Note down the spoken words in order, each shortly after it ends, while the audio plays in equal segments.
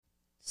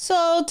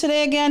So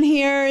today again,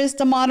 here is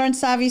the Modern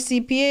Savvy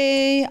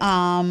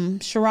CPA.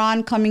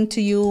 Sharon coming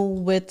to you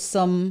with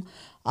some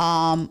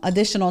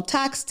additional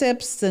tax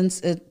tips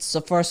since it's the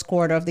first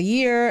quarter of the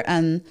year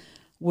and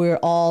we're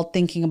all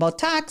thinking about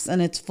tax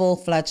and it's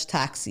full-fledged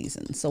tax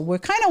season. So we're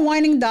kind of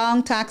winding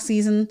down tax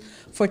season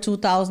for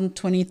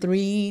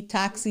 2023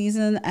 tax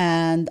season.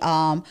 And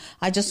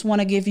I just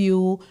want to give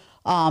you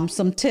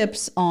some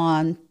tips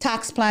on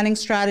tax planning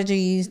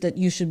strategies that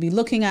you should be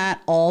looking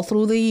at all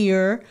through the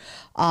year.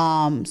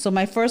 So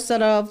my first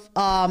set of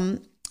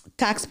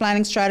tax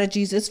planning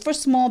strategies is for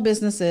small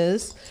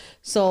businesses.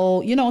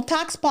 So,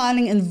 tax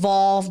planning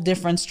involves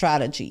different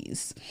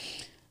strategies.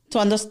 To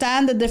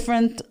understand the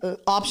different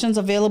options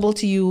available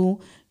to you,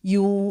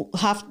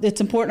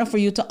 it's important for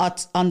you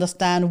to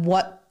understand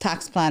what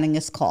tax planning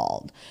is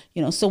called.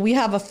 So we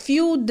have a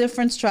few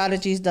different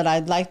strategies that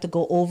I'd like to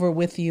go over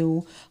with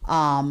you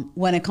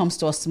when it comes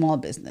to a small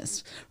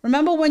business.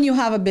 Remember, when you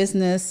have a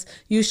business,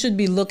 you should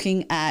be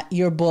looking at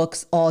your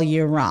books all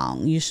year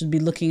round. You should be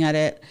looking at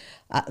it,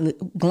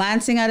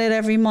 glancing at it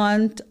every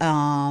month,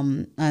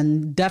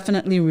 and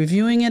definitely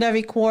reviewing it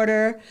every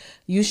quarter.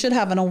 You should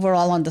have an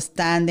overall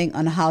understanding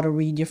on how to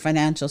read your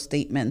financial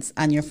statements,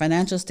 and your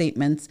financial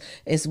statements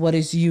is what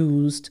is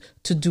used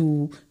to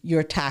do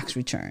your tax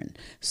return.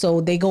 So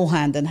they go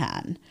hand in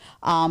hand.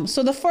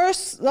 So the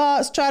first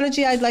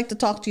strategy I'd like to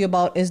talk to you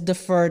about is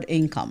deferred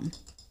income.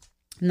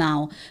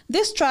 Now,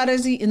 this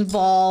strategy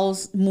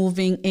involves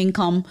moving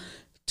income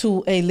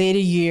to a later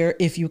year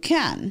if you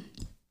can.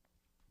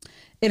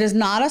 It is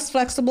not as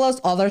flexible as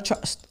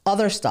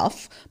other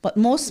stuff, but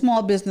most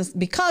small business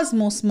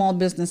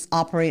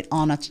operate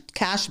on a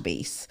cash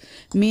base,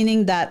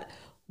 meaning that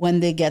when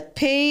they get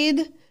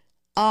paid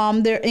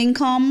their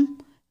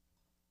income,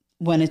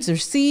 when it's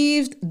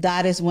received,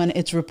 that is when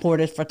it's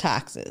reported for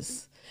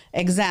taxes.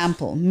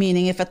 Example,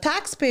 meaning if a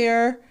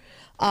taxpayer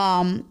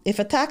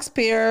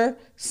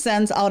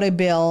sends out a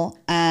bill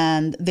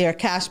and their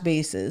cash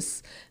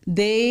basis,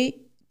 they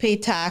pay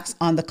tax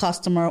on the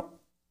customer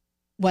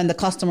when the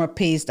customer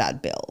pays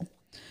that bill.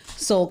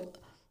 So,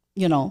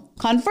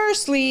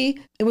 conversely,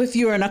 if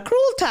you're an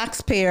accrual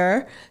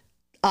taxpayer,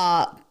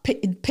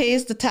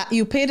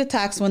 you pay the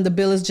tax when the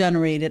bill is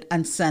generated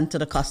and sent to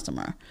the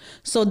customer.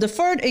 So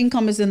deferred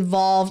income is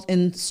involved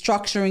in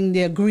structuring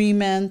the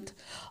agreement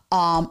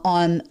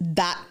on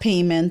that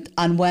payment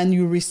and when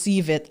you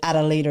receive it at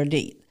a later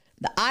date.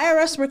 The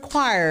IRS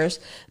requires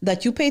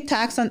that you pay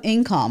tax on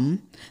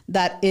income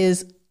that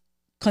is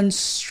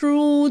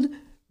construed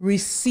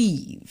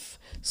receive.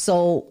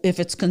 So if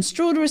it's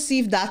construed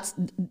received,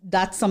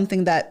 that's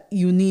something that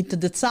you need to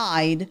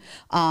decide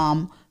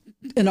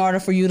in order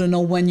for you to know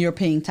when you're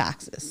paying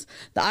taxes.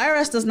 The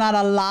IRS does not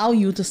allow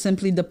you to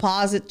simply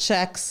deposit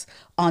checks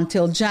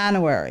until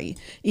January,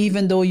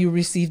 even though you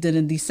received it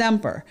in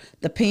December.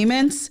 The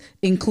payments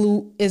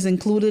is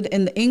included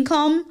in the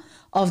income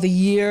of the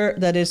year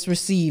that is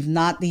received,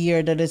 not the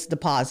year that is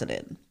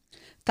deposited.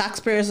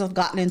 Taxpayers have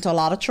gotten into a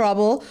lot of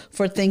trouble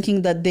for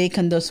thinking that they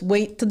can just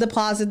wait to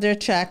deposit their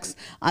checks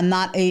and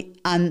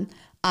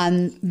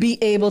be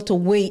able to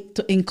wait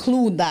to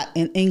include that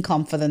in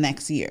income for the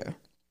next year.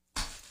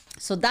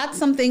 So that's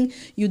something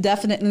you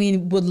definitely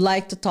would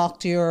like to talk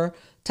to your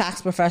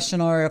tax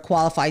professional or a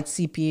qualified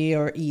CPA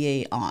or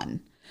EA on.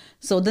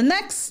 So the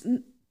next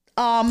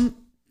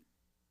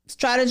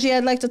strategy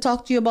I'd like to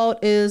talk to you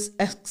about is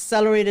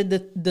accelerated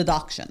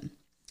deduction.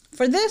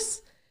 For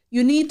this,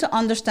 you need to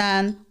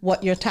understand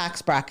what your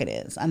tax bracket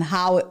is and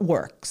how it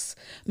works.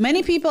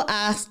 Many people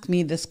ask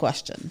me this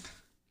question.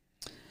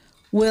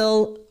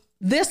 Will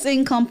this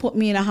income put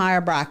me in a higher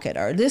bracket,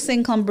 or this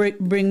income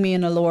bring me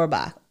in a lower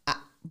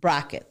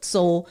bracket?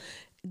 So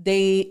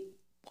they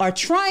are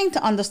trying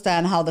to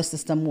understand how the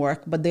system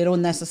works, but they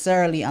don't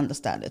necessarily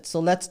understand it. So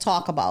let's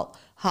talk about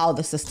how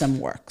the system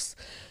works.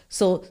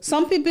 So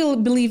some people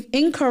believe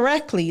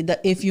incorrectly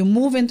that if you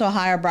move into a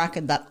higher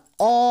bracket, that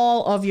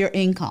all of your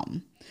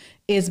income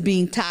is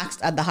being taxed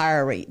at the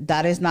higher rate.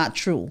 That is not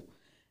true.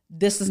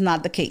 This is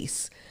not the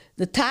case.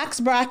 The tax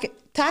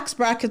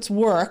brackets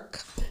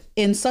work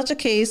in such a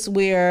case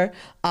where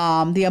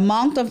the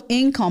amount of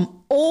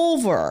income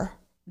over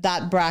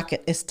that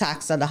bracket is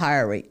taxed at a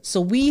higher rate. So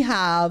we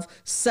have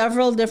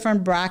several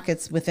different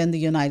brackets within the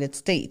United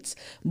States,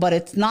 but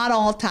it's not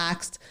all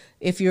taxed.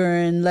 If you're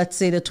in, let's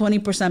say, the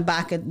 20%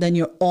 bracket,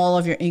 then all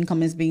of your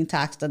income is being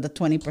taxed at the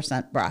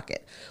 20%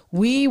 bracket.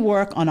 We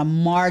work on a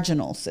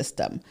marginal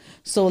system.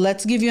 So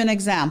let's give you an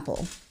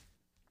example.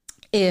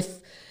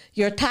 If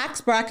your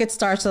tax bracket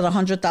starts at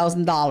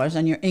 $100,000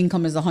 and your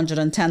income is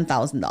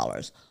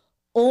 $110,000,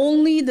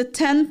 only the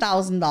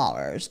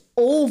 $10,000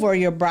 over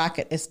your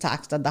bracket is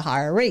taxed at the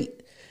higher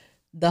rate.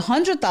 The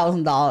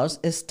 $100,000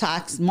 is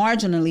taxed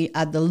marginally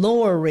at the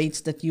lower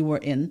rates that you were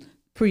in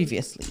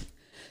previously.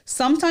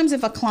 Sometimes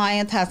if a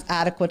client has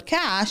adequate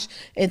cash,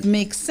 it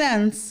makes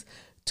sense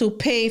to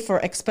pay for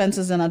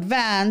expenses in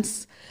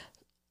advance.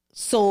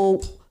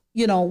 So,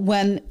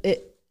 when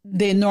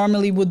they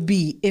normally would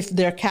be if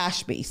they're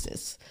cash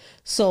basis.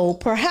 So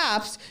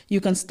perhaps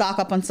you can stock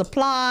up on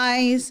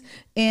supplies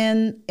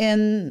in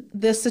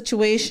this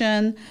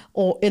situation,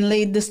 or in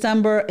late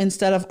December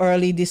instead of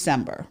early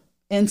December,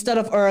 instead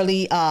of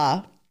early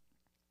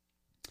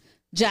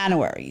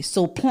January.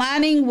 So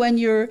planning when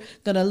you're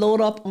gonna load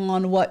up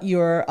on what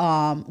you're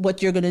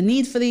gonna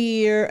need for the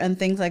year and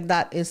things like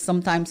that is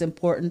sometimes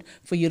important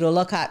for you to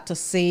look at, to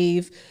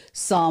save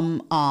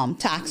some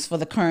tax for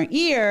the current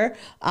year,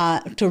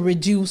 to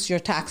reduce your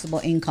taxable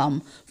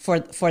income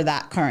for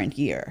that current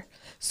year.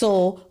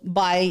 So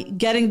by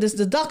getting this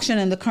deduction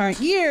in the current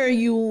year,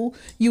 you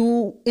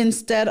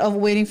instead of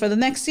waiting for the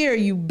next year,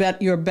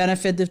 you're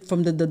benefited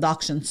from the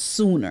deduction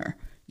sooner.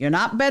 You're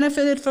not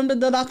benefited from the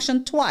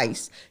deduction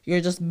twice.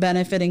 You're just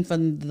benefiting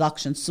from the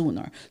deduction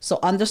sooner. So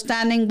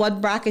understanding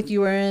what bracket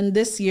you are in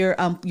this year,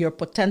 your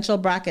potential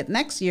bracket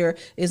next year,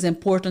 is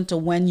important to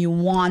when you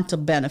want to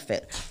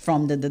benefit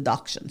from the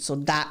deduction. So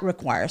that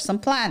requires some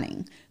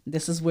planning.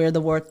 This is where the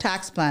word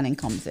tax planning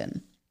comes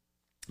in.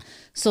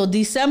 So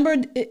December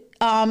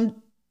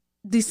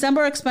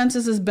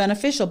expenses is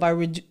beneficial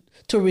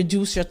to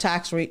reduce your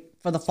tax rate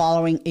for the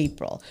following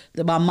April,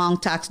 the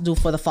amount tax due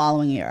for the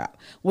following year.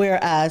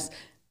 Whereas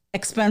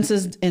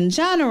expenses in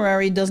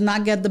January does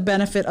not get the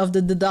benefit of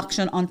the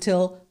deduction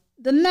until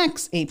the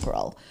next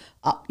April,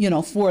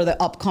 for the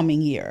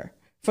upcoming year,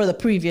 for the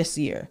previous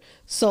year.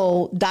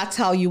 So that's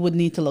how you would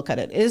need to look at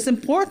it. It is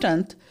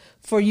important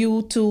for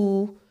you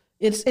to,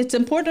 it's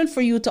important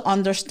for you to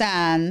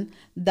understand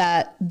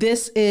that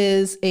this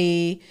is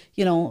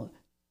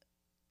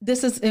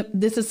this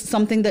is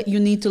something that you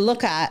need to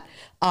look at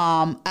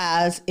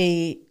as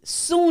a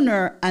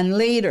sooner and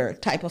later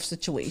type of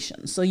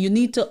situation. So you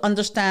need to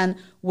understand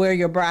where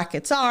your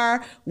brackets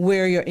are,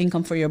 where your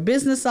income for your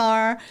business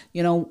are,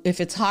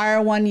 if it's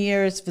higher one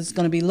year, if it's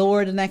going to be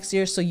lower the next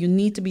year. So you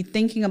need to be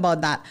thinking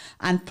about that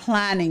and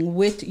planning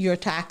with your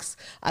tax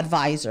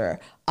advisor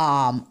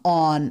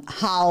on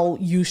how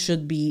you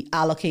should be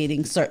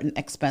allocating certain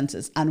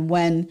expenses and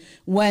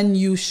when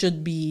you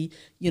should be,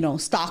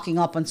 stocking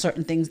up on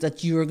certain things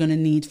that you're going to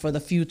need for the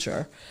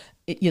future.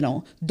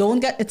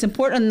 It's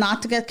important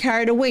not to get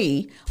carried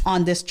away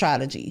on this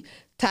strategy.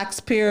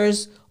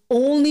 Taxpayers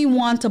only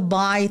want to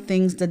buy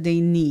things that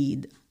they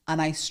need.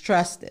 And I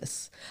stress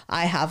this.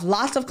 I have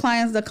lots of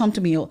clients that come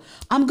to me,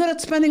 I'm good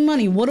at spending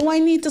money. What do I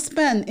need to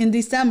spend in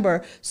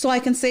December so I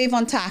can save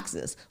on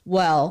taxes?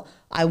 Well,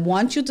 I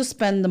want you to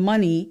spend the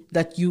money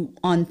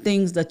on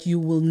things that you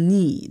will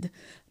need,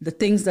 the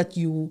things that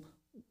you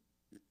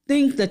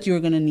think that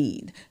you're going to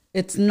need.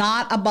 It's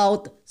not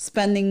about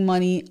spending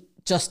money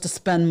just to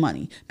spend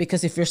money.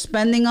 Because if you're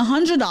spending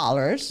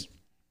 $100,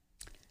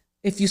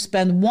 if you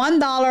spend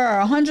 $1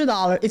 or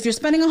 $100, if you're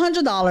spending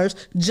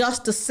 $100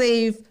 just to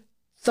save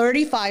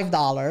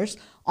 $35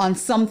 on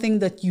something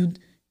that you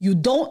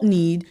don't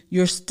need,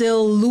 you're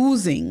still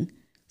losing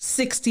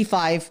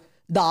 $65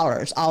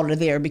 out of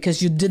there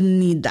because you didn't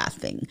need that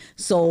thing.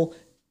 So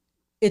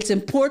it's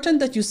important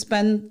that you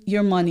spend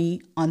your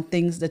money on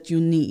things that you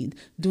need.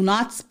 Do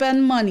not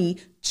spend money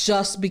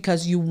just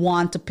because you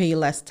want to pay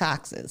less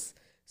taxes.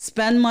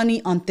 Spend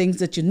money on things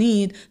that you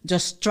need.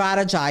 Just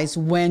strategize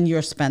when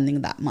you're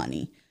spending that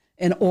money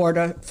in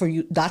order for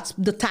you. That's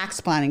the tax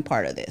planning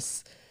part of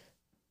this.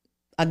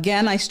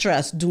 Again, I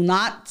stress, do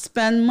not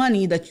spend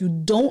money that you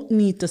don't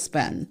need to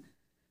spend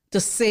to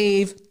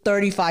save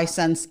 35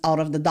 cents out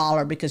of the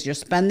dollar because you're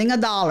spending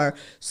 $1.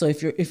 So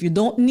if you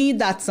don't need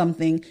that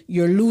something,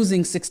 you're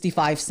losing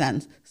 65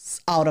 cents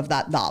out of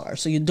that dollar.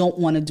 So you don't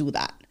want to do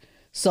that.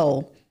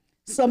 So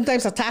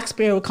sometimes a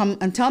taxpayer will come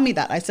and tell me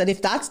that. I said, if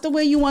that's the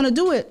way you want to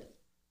do it,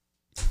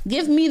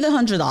 give me the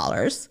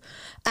 $100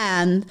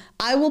 and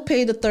I will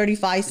pay the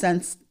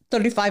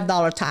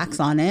 $35 tax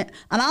on it,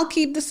 and I'll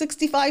keep the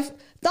 $65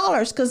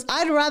 because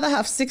I'd rather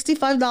have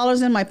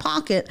 $65 in my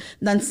pocket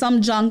than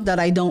some junk that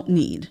I don't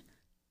need.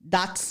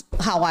 That's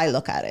how I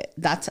look at it.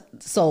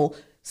 So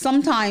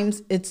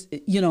sometimes it's,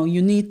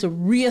 you need to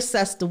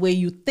reassess the way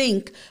you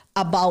think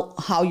about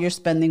how you're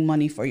spending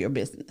money for your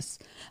business.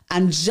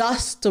 And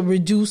just to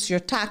reduce your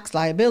tax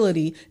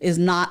liability is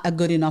not a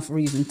good enough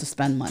reason to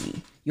spend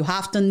money. You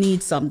have to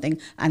need something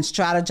and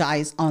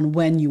strategize on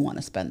when you want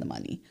to spend the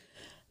money.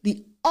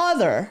 The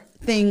other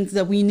things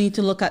that we need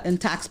to look at in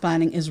tax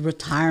planning is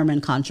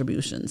retirement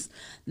contributions.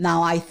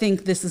 Now, I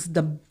think this is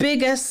the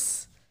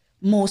biggest,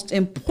 most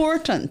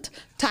important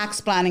tax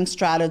planning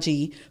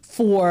strategy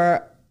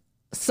for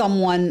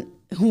someone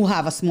who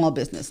have a small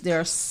business. There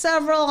are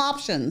several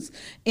options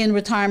in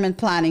retirement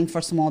planning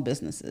for small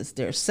businesses.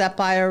 There's SEP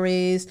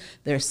IRAs,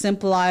 there's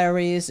simple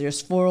IRAs,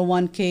 there's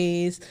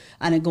 401ks,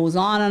 and it goes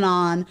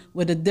on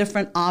with the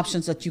different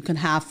options that you can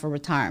have for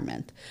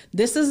retirement.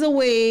 This is a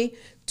way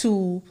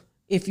to,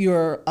 if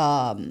you're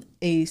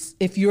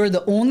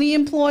the only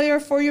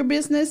employer for your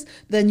business,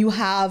 then you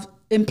have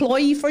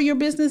employee for your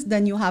business,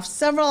 then you have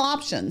several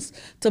options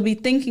to be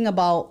thinking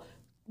about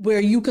where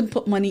you can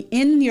put money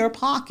in your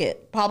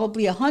pocket,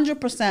 probably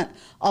 100%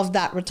 of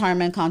that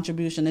retirement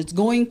contribution. It's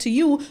going to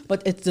you,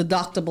 but it's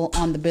deductible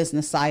on the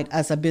business side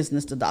as a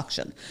business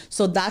deduction.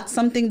 So that's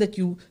something that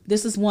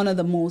this is one of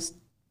the most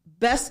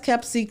best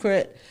kept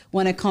secret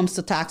when it comes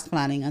to tax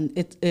planning. And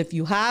if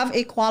you have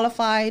a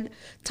qualified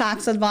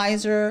tax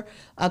advisor,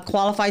 a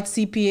qualified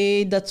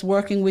CPA that's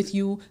working with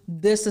you,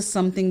 this is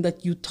something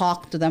that you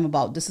talk to them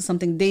about. This is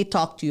something they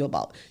talk to you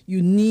about.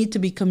 You need to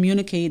be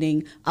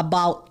communicating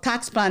about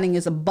tax planning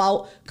is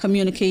about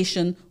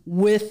communication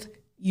with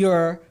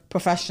your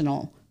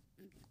professional,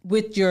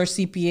 with your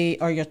CPA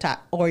or your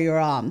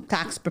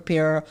tax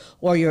preparer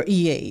or your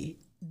EA.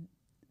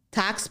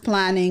 Tax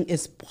planning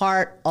is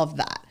part of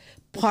that.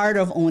 Part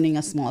of owning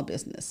a small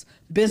business.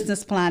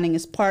 Business planning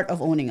is part of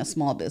owning a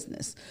small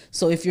business.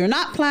 So if you're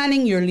not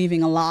planning, you're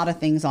leaving a lot of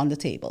things on the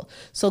table.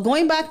 So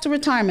going back to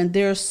retirement,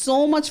 there's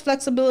so much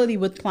flexibility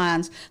with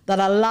plans that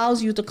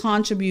allows you to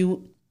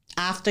contribute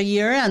after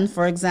year end.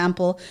 For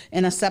example,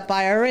 in a SEP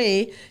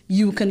IRA,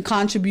 you can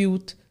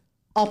contribute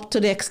up to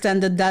the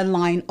extended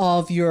deadline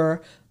of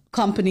your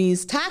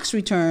company's tax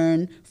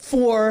return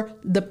for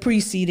the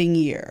preceding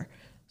year.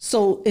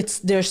 So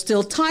there's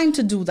still time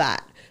to do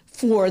that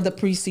for the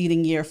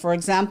preceding year. For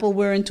example,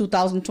 we're in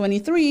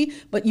 2023,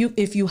 but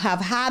if you have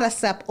had a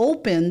SEP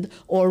opened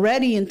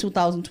already in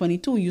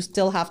 2022, you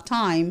still have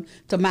time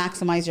to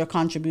maximize your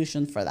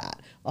contribution for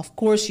that. Of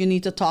course, you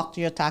need to talk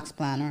to your tax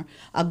planner.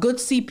 A good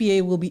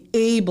CPA will be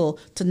able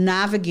to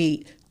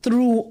navigate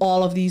through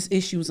all of these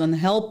issues and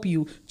help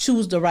you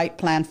choose the right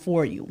plan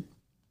for you.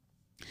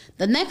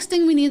 The next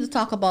thing we need to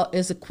talk about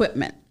is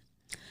equipment.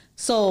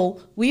 So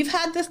we've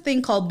had this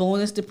thing called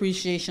bonus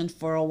depreciation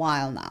for a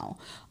while now.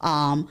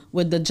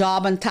 With the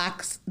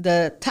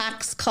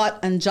Tax Cut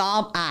and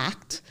Job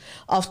Act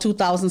of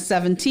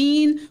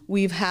 2017,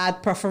 we've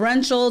had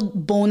preferential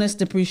bonus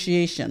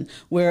depreciation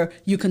where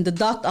you can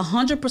deduct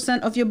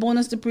 100% of your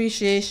bonus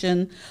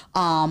depreciation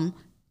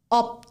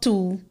up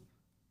to,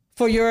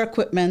 for your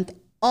equipment,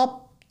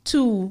 up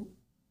to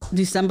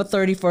December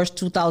 31st,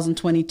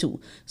 2022.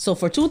 So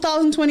for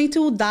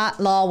 2022,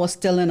 that law was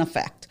still in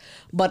effect.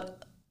 But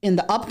in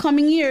the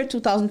upcoming year,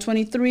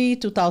 2023,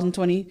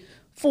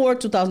 2024,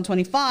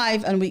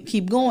 2025, and we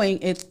keep going,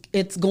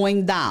 it's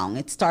going down.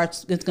 It's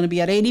going to be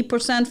at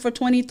 80% for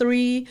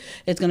 23,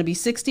 it's going to be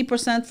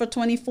 60% for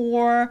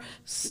 24,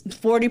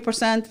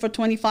 40% for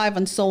 25,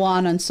 and so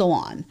on and so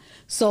on.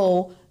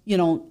 So,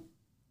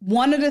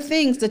 one of the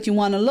things that you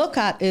want to look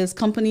at is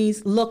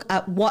companies look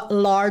at what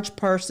large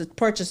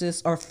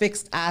purchases or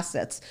fixed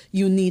assets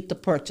you need to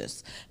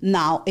purchase.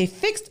 Now, a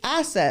fixed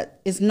asset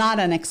is not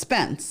an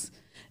expense.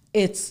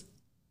 It's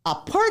a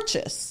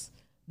purchase,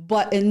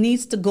 but it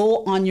needs to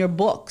go on your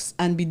books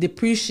and be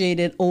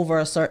depreciated over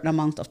a certain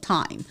amount of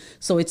time.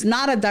 So it's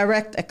not a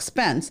direct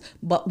expense,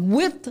 but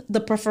with the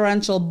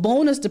preferential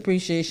bonus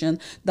depreciation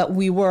that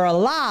we were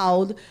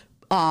allowed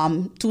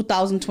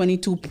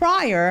 2022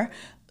 prior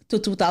to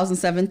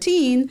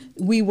 2017,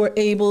 we were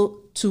able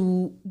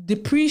to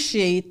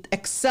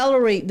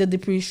accelerate the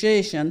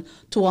depreciation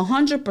to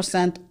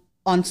 100%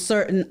 on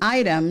certain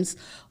items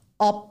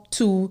up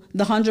to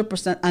the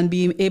 100% and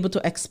being able to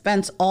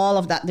expense all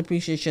of that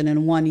depreciation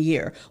in 1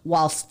 year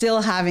while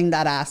still having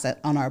that asset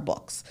on our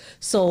books.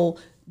 So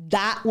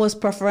that was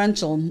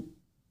preferential.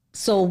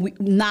 So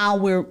now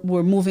we're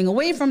moving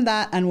away from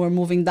that and we're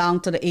moving down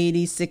to the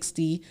 80,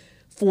 60,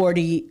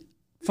 40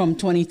 from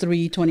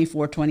 23,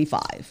 24,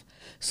 25.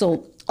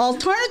 So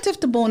alternative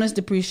to bonus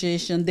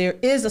depreciation, there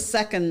is a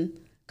second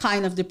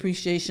kind of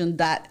depreciation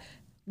that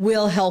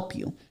will help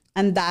you.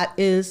 And that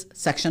is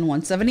Section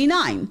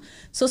 179.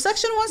 So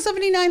Section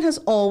 179 has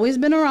always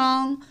been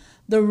around.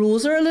 The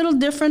rules are a little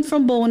different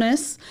from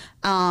bonus.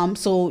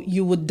 So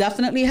you would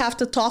definitely have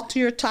to talk to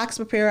your tax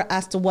preparer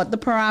as to what the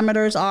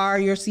parameters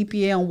are, your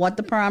CPA, and what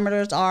the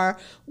parameters are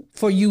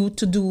for you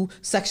to do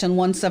Section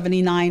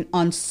 179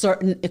 on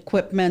certain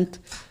equipment,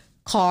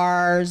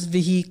 cars,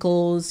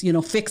 vehicles,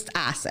 fixed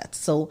assets.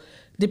 So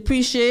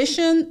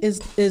depreciation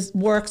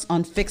works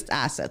on fixed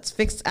assets.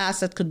 Fixed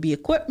asset could be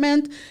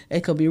equipment,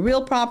 it could be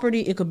real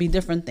property, it could be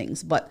different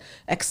things. But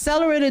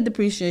accelerated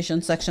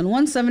depreciation, Section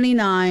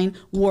 179,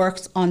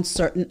 works on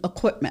certain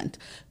equipment,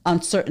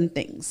 on certain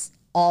things.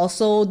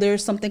 Also,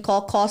 there's something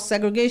called cost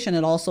segregation.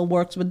 It also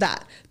works with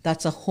that.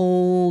 That's a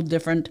whole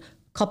different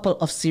couple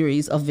of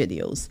series of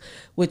videos,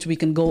 which we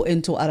can go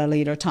into at a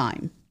later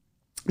time.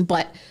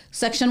 But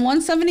Section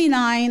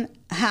 179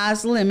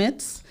 has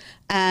limits,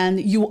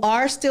 and you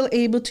are still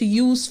able to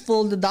use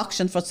full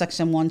deduction for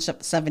Section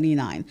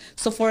 179.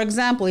 So, for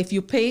example, if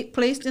you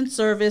placed in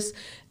service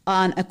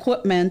an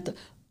equipment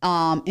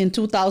in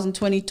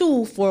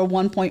 2022 for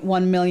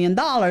 $1.1 million,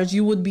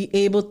 you would be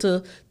able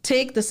to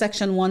take the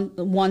Section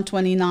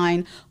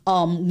 129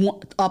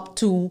 up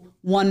to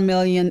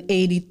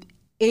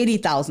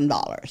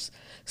 $1,080,000.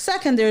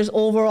 Second, there's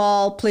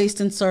overall placed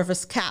in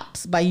service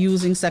caps by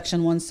using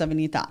Section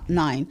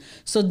 179.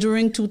 So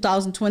during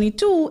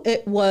 2022,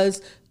 it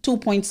was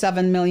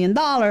 $2.7 million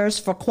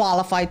for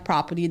qualified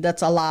property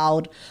that's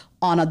allowed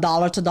on a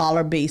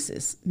dollar-to-dollar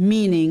basis.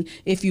 Meaning,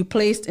 if you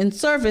placed in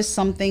service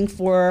something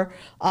for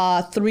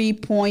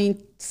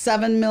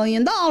 $3.7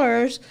 million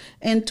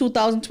in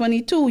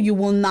 2022, you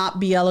will not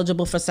be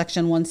eligible for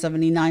Section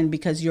 179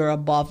 because you're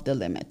above the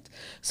limit.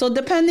 So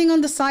depending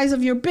on the size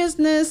of your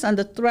business and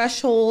the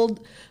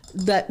threshold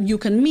that you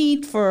can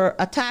meet for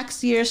a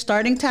tax year,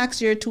 starting tax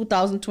year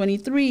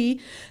 2023,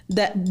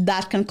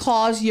 that can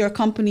cause your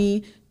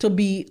company to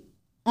be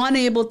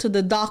unable to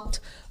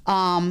deduct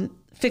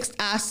fixed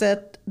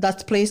asset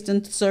that's placed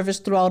into service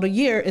throughout a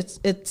year.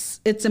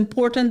 It's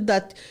important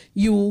that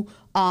you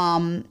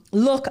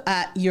look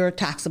at your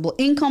taxable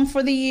income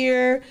for the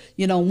year.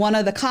 You know, one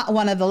of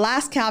the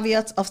last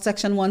caveats of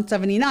Section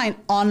 179,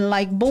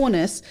 unlike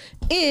bonus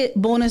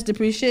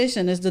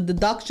depreciation, is the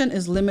deduction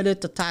is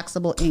limited to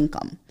taxable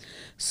income.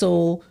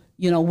 So,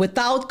 you know,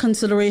 without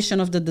consideration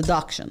of the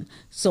deduction.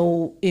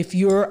 So if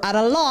you're at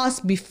a loss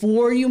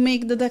before you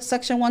make the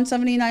Section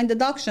 179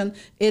 deduction,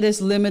 it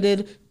is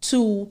limited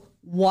to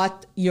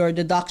what your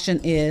deduction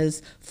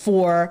is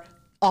for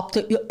up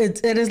to,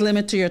 it is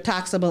limited to your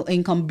taxable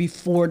income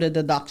before the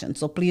deduction.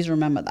 So please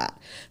remember that.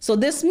 So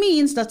this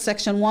means that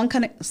Section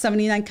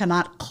 179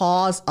 cannot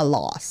cause a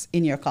loss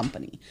in your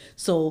company.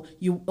 So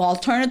you,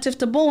 alternative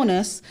to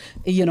bonus,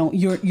 you know,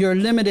 you're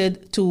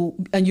limited to,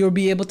 and you'll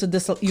be able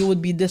to, you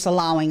would be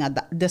disallowing at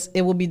that,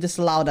 it will be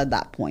disallowed at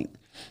that point.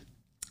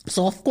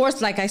 So, of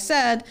course, like I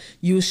said,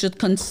 you should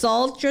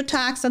consult your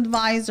tax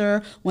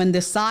advisor when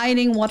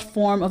deciding what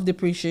form of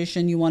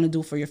depreciation you want to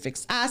do for your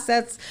fixed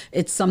assets.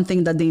 It's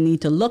something that they need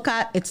to look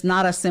at. It's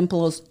not as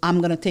simple as I'm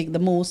going to take the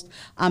most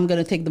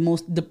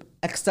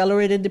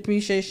accelerated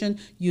depreciation.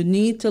 You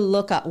need to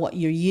look at what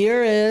your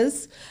year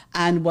is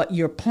and what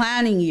your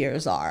planning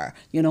years are.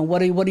 You know,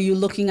 what are you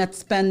looking at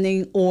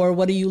spending, or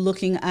what are you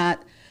looking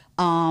at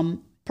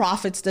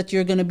profits that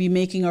you're going to be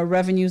making or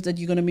revenues that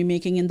you're going to be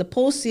making in the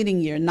preceding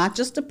year, not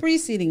just the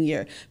preceding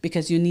year,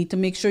 because you need to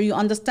make sure you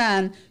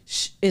understand,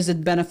 is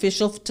it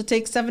beneficial to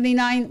take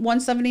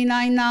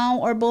 179 now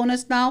or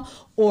bonus now,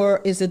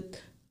 or is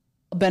it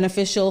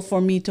beneficial for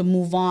me to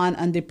move on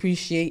and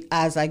depreciate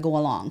as I go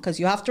along? Because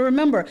you have to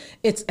remember,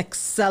 it's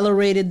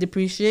accelerated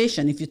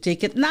depreciation. If you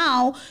take it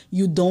now,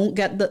 you don't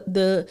get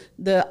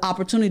the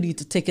opportunity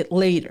to take it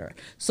later.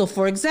 So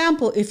for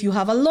example, if you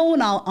have a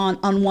loan out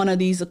on one of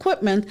these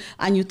equipment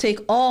and you take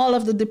all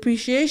of the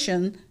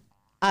depreciation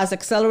as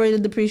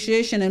accelerated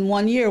depreciation in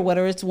 1 year,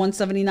 whether it's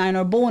 179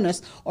 or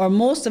bonus, or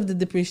most of the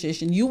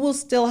depreciation, you will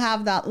still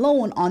have that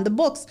loan on the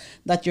books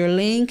that you're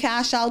laying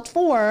cash out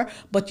for,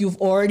 but you've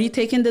already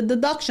taken the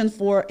deduction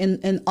for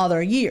in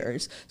other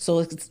years.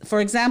 So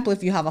for example,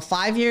 if you have a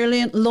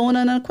 5-year loan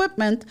on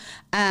equipment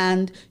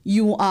and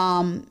you've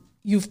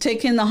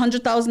taken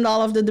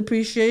 $100,000 of the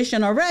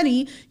depreciation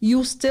already,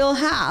 you still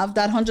have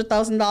that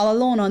 $100,000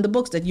 loan on the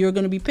books that you're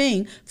going to be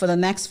paying for the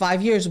next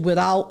 5 years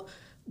without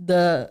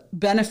the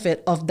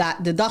benefit of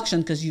that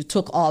deduction, because you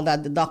took all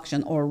that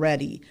deduction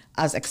already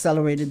as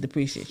accelerated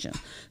depreciation.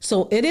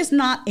 So it is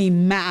not a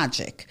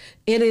magic,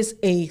 it is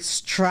a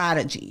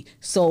strategy.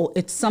 So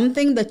it's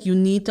something that you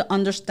need to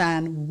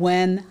understand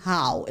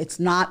how. It's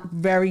not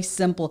very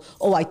simple.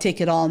 Oh, I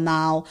take it all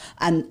now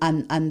and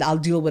I'll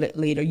deal with it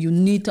later. You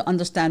need to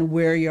understand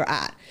where you're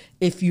at.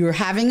 If you're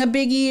having a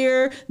big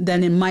year,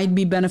 then it might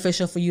be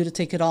beneficial for you to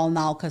take it all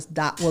now, because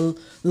that will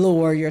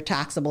lower your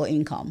taxable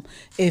income.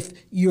 If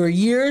your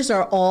years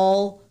are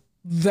all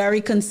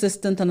very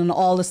consistent and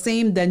all the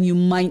same, then you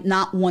might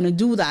not want to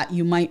do that.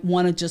 You might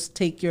want to just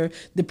take your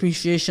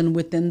depreciation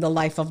within the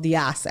life of the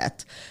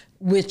asset,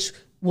 which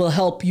will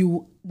help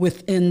you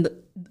within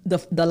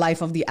the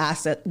life of the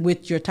asset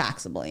with your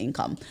taxable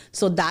income.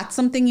 So that's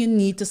something you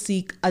need to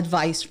seek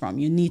advice from.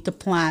 You need to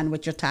plan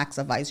with your tax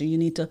advisor. You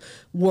need to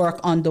work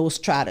on those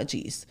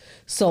strategies.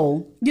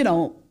 So, you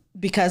know,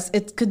 because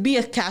it could be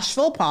a cash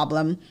flow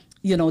problem,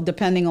 you know,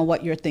 depending on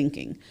what you're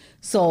thinking.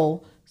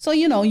 So,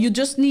 you know, you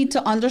just need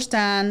to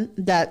understand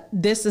that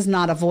this is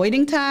not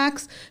avoiding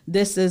tax.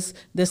 This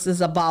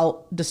is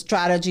about the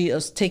strategy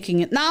of taking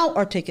it now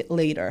or take it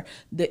later.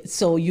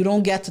 So you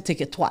don't get to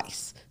take it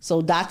twice.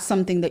 So that's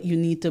something that you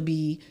need to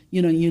be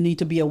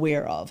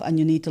aware of, and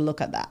you need to look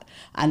at that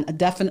and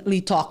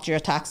definitely talk to your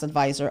tax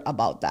advisor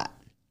about that.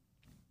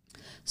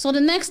 So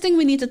the next thing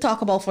we need to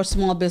talk about for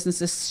small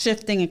businesses is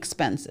shifting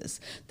expenses.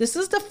 This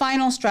is the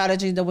final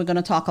strategy that we're going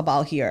to talk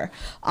about here,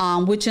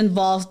 which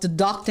involves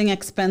deducting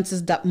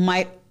expenses that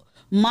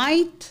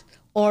might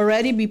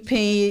already be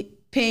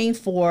paying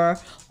for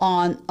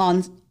on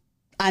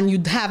and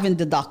you haven't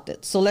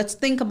deducted. So let's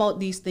think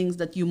about these things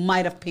that you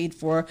might have paid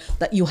for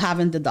that you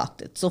haven't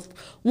deducted. So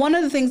one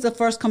of the things that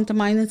first come to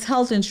mind is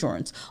health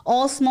insurance.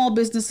 All small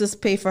businesses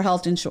pay for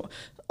health insurance.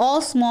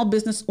 All small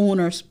business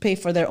owners pay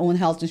for their own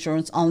health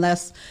insurance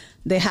unless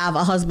they have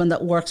a husband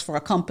that works for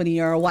a company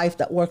or a wife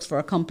that works for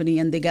a company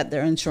and they get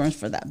their insurance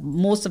for that.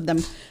 Most of them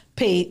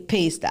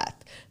pays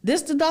that.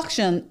 This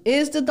deduction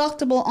is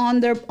deductible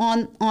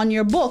on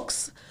your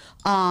books.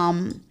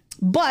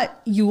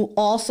 But you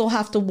also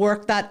have to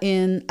work that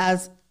in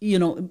as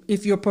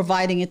if you're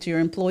providing it to your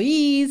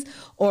employees,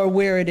 or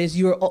where it is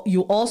you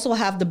also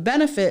have the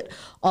benefit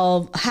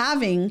of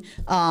having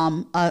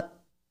a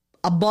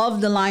above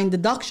the line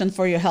deduction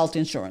for your health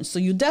insurance. So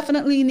you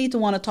definitely need to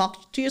want to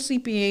talk to your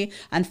CPA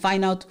and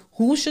find out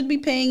who should be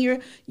paying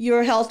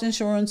your health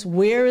insurance.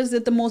 Where is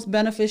it the most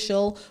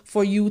beneficial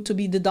for you to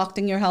be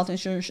deducting your health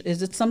insurance?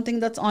 Is it something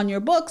that's on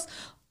your books,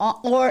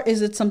 or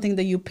is it something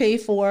that you pay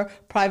for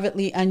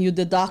privately and you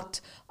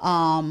deduct,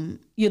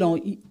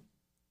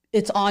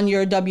 it's on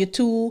your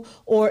W-2,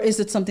 or is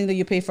it something that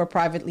you pay for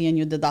privately and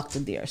you deduct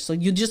it there? So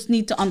you just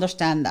need to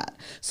understand that.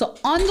 So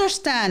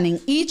understanding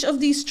each of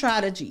these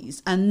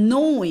strategies and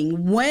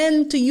knowing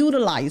when to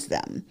utilize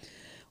them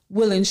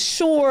will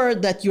ensure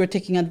that you're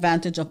taking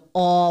advantage of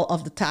all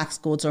of the tax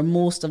codes, or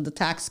most of the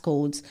tax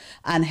codes,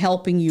 and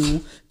helping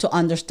you to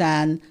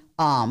understand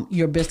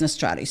your business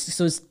strategy.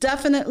 So it's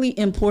definitely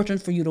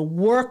important for you to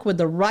work with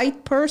the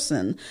right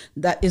person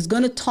that is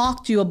going to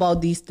talk to you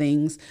about these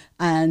things,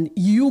 and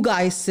you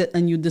guys sit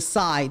and you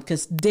decide,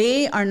 because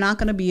they are not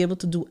going to be able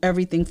to do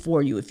everything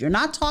for you. If you're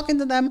not talking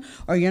to them,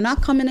 or you're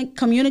not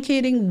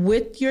communicating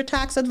with your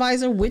tax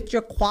advisor, with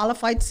your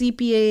qualified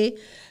CPA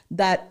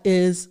that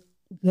is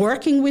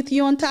working with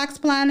you on tax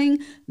planning,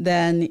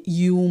 then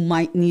you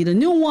might need a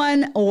new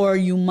one, or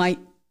you might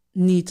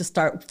need to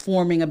start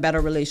forming a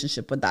better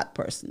relationship with that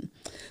person.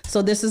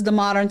 So this is the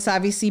Modern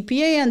Savvy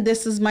CPA, and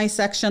this is my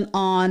section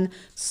on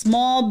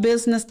small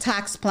business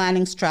tax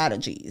planning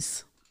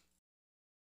strategies.